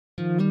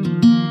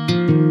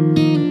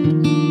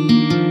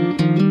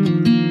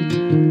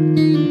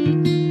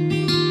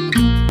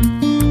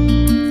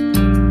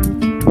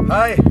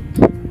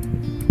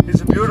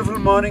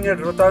Morning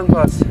at Rohtang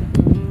pass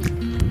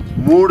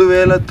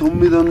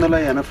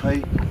 3980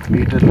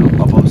 మీటర్లు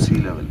above sea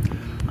level,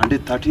 అంటే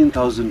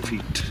 13,000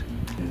 feet.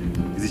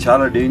 ఇది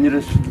చాలా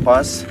డేంజరస్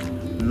పాస్.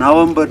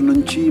 నవంబర్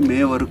నుంచి మే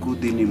వరకు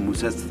దీన్ని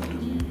మూసేస్తారు.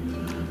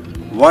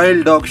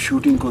 వైల్డ్ డాగ్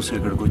షూటింగ్ కోసం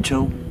ఇక్కడికి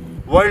వచ్చాం.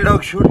 వైల్డ్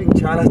డాగ్ షూటింగ్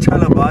చాలా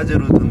చాలా బాగా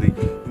జరుగుతుంది.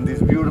 In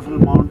this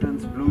beautiful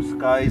mountains, blue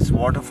skies,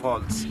 water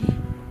falls.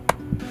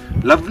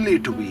 Lovely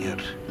to be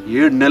here.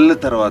 7 నెలల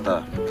తర్వాత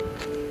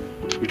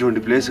ఇటువంటి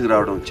ప్లేస్కి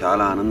రావడం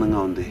చాలా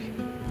ఆనందంగా ఉంది.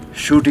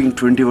 షూటింగ్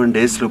 21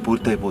 డేస్లో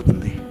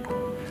పూర్తయిపోతుంది.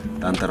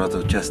 దాని తర్వాత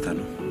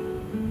వచ్చేస్తాను.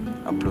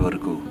 అప్పటి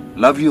వరకు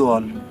love you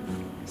all.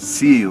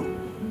 See you.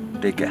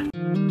 Take care.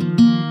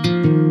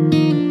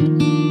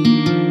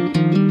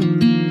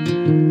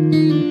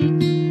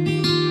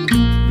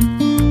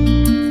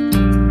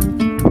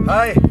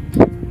 Hi,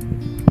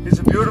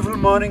 it's beautiful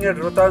morning at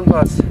Rohtang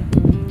pass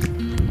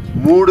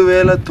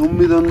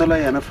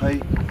 3980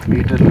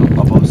 మీటర్లు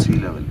అబవ్ సీ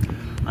లెవెల్,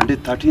 అంటే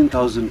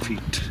 13,000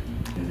 ఫీట్.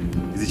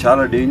 ఇది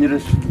చాలా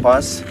డేంజరస్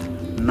పాస్.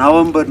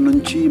 నవంబర్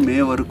నుంచి మే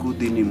వరకు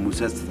దీన్ని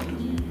మూసేస్తారు.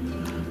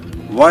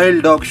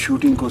 వైల్డ్ డాగ్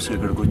షూటింగ్ కోసం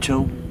ఇక్కడికి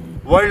వచ్చాం.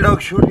 వైల్డ్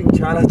డాగ్ షూటింగ్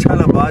చాలా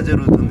చాలా బాగా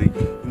జరుగుతుంది.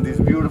 In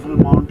this beautiful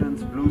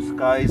mountains, blue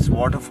skies,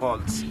 water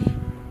falls.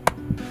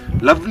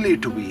 Lovely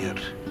to be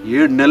here.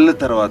 7 నెలల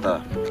తర్వాత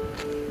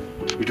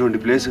ఇటువంటి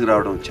ప్లేస్కి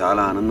రావడం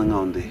చాలా ఆనందంగా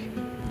ఉంది.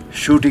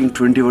 షూటింగ్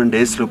 21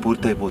 డేస్లో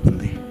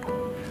పూర్తయిపోతుంది.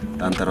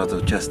 దాని తర్వాత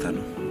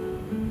వచ్చేస్తాను.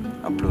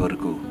 అప్పటి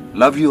వరకు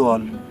love you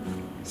all.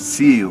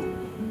 See you.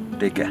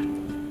 Take care.